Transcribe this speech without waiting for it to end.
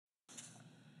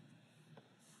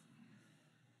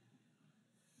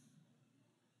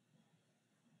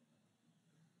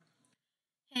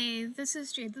Hey, this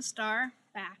is Jade the Star,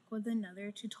 back with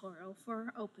another tutorial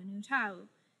for OpenUTAU.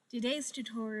 Today's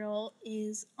tutorial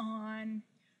is on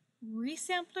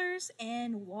Resamplers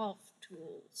and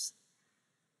Wavtools.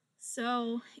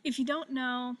 So, if you don't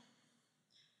know,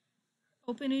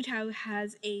 OpenUTAU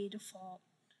has a default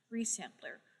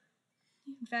resampler.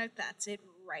 In fact, that's it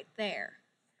right there.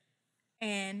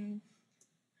 And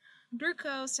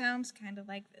Druko sounds kind of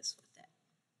like this with it.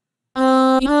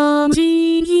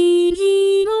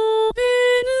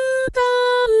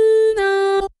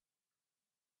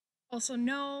 Also,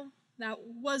 no, that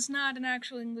was not an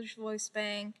actual English voice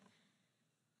bank.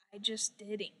 I just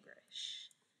did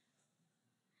English.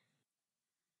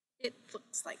 It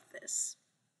looks like this.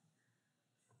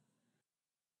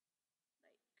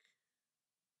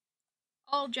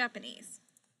 All Japanese.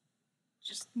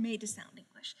 Just made to sound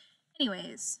English.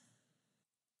 Anyways.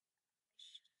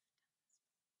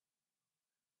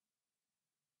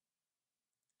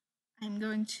 I'm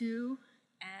going to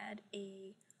add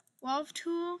a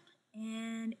Wavtool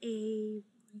and a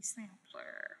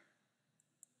resampler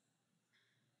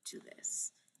to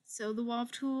this. So the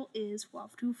Wavtool is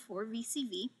Wavtool for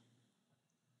VCV.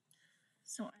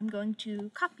 So I'm going to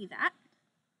copy that,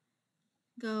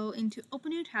 go into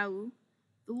OpenUTAU,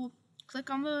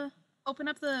 click on open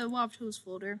up the Wavtools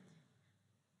folder.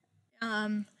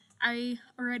 I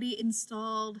already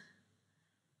installed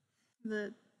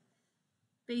the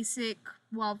basic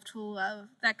Wavtool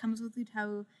that comes with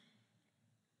UTAU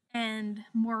and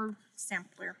more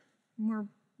sampler, more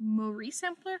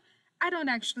resampler. I don't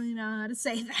actually know how to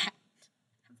say that.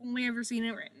 I've only ever seen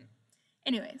it written.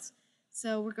 Anyways,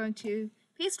 so we're going to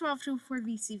paste Wavtool for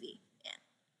VCV, and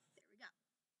there we go.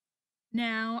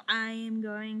 Now I am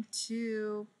going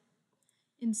to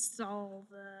install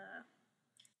the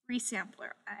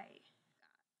resampler I got.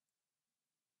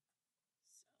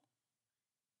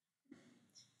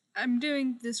 I'm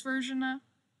doing this version of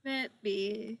it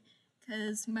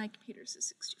because my computer's a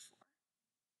 64.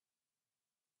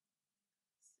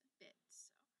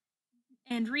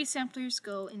 And resamplers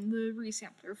go in the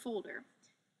resampler folder.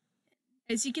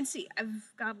 As you can see,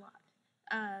 I've got a lot.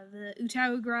 The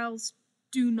UTAU growls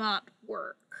do not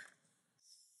work.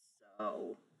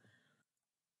 So,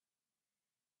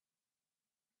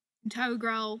 UTAU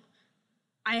growl,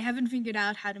 I haven't figured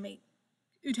out how to make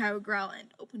UTAU growl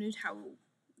and OpenUTAU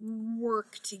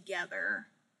work together.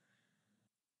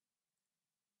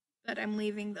 But I'm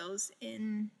leaving those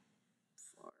in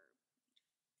for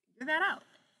figure that out.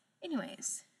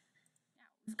 Anyways, now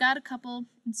we've got a couple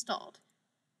installed.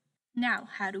 Now,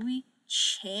 how do we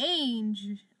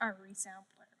change our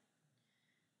resampler?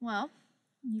 Well,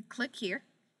 you click here,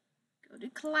 go to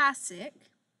Classic,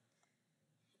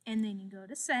 and then you go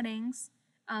to Settings.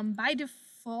 By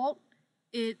default,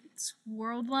 it's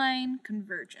Worldline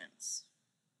Convergence.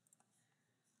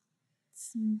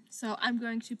 So I'm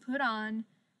going to put on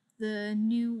the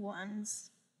new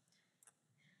ones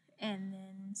and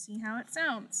then see how it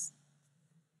sounds.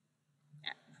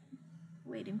 Yeah.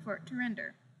 Waiting for it to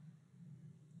render.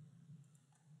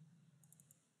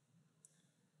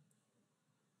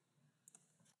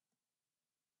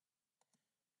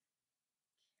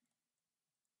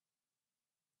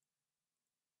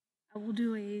 I will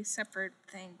do a separate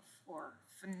thing for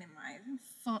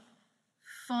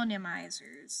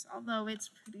phonemizers, although it's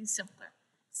pretty simpler.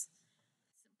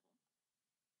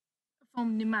 A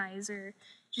phonemizer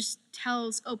just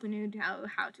tells OpenUTAU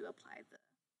how to apply the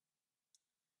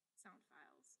sound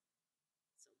files.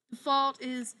 So default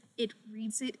is it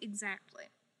reads it exactly.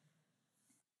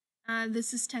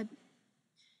 This is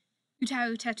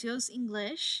UTAU Tetios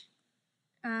English.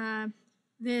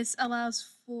 This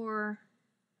allows for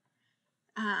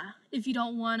if you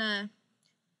don't want to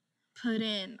put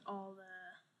in all the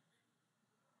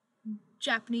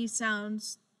Japanese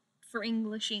sounds for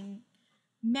Englishing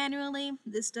manually,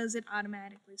 this does it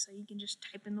automatically, so you can just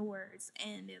type in the words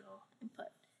and it'll input.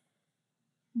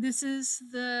 This is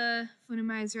the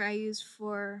phonemizer I use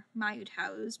for my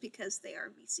UTAUs because they are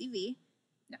VCV.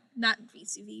 No, not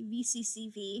VCV,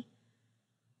 VCCV.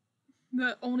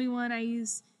 The only one I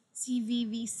use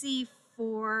CVVC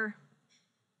for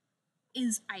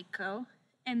is Aiko,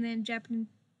 and then Japanese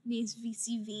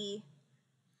VCV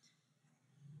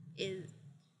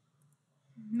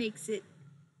makes it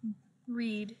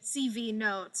read CV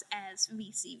notes as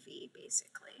VCV,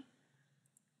 basically.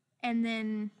 And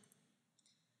then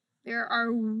there are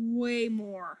way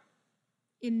more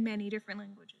in many different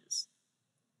languages.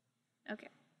 Okay.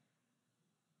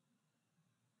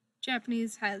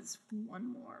 Japanese has one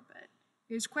more, but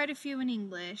there's quite a few in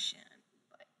English and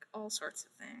like all sorts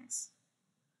of things.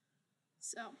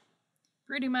 So,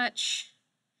 pretty much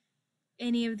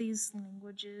any of these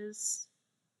languages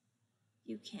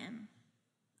you can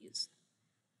use.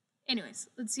 Anyways,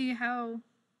 let's see how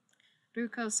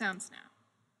Ruko sounds now.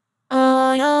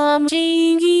 I am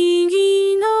singing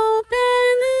in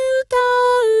OpenUTAU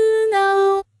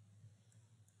now.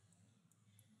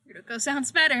 Ruko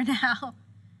sounds better now.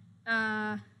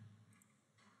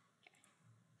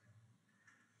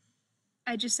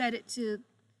 I just set it to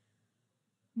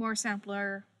more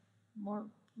sampler, more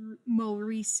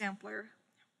resampler,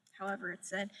 however it's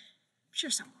said. I'm sure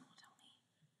someone will tell me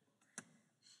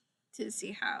to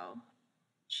see how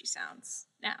she sounds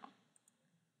now.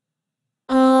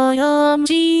 I am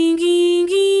singing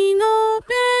in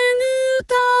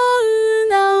OpenUTAU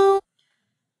now.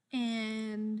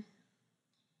 And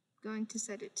going to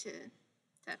set it to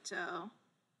Teto,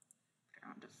 put it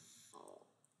on default.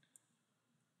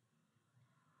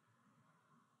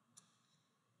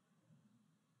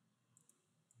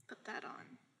 Put that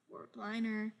on word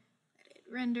liner, edit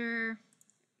render.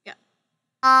 Yeah.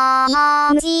 I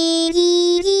am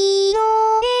singing in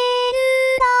OpenUTAU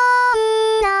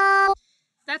now.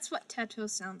 That's what Teto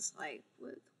sounds like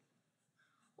with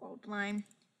world line.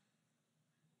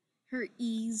 Her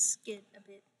E's get a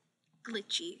bit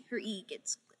glitchy. Her E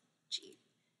gets glitchy.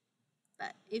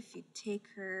 But if you take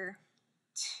her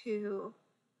to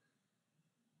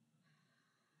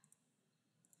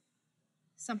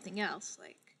something else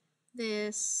like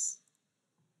this,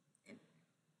 and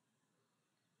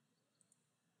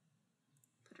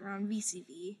put her on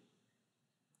VCV,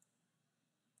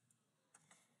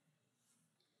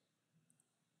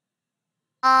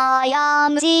 I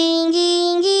am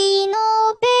singing in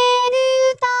OpenUTAU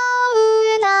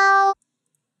now.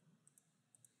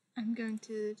 I'm going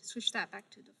to switch that back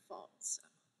to default. So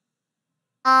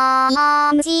I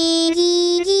am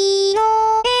singing in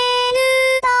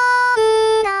OpenUTAU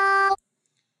now.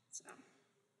 So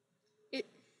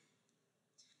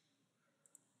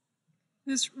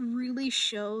this really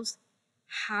shows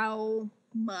how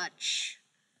much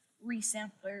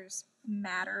resamplers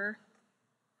matter.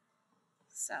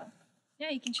 So yeah,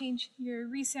 you can change your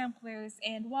resamplers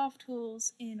and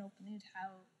Wavtools in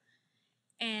OpenUTAU.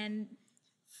 And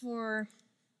for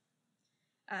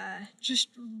just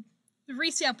the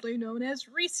resampler known as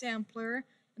resampler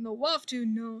and the Wavtool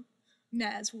known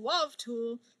as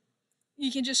Wavtool,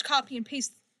 you can just copy and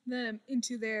paste them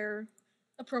into their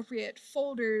appropriate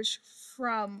folders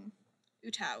from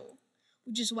UTAU,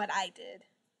 which is what I did.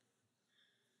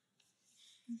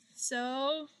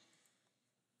 So,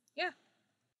 yeah.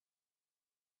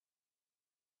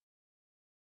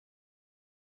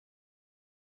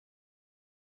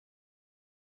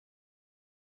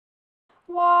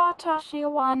 私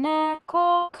は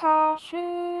猫歌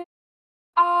手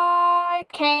I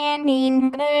can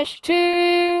English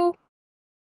too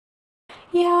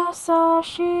優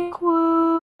し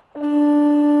く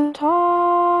歌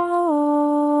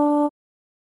う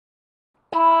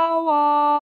パ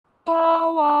ワ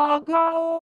ー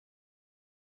が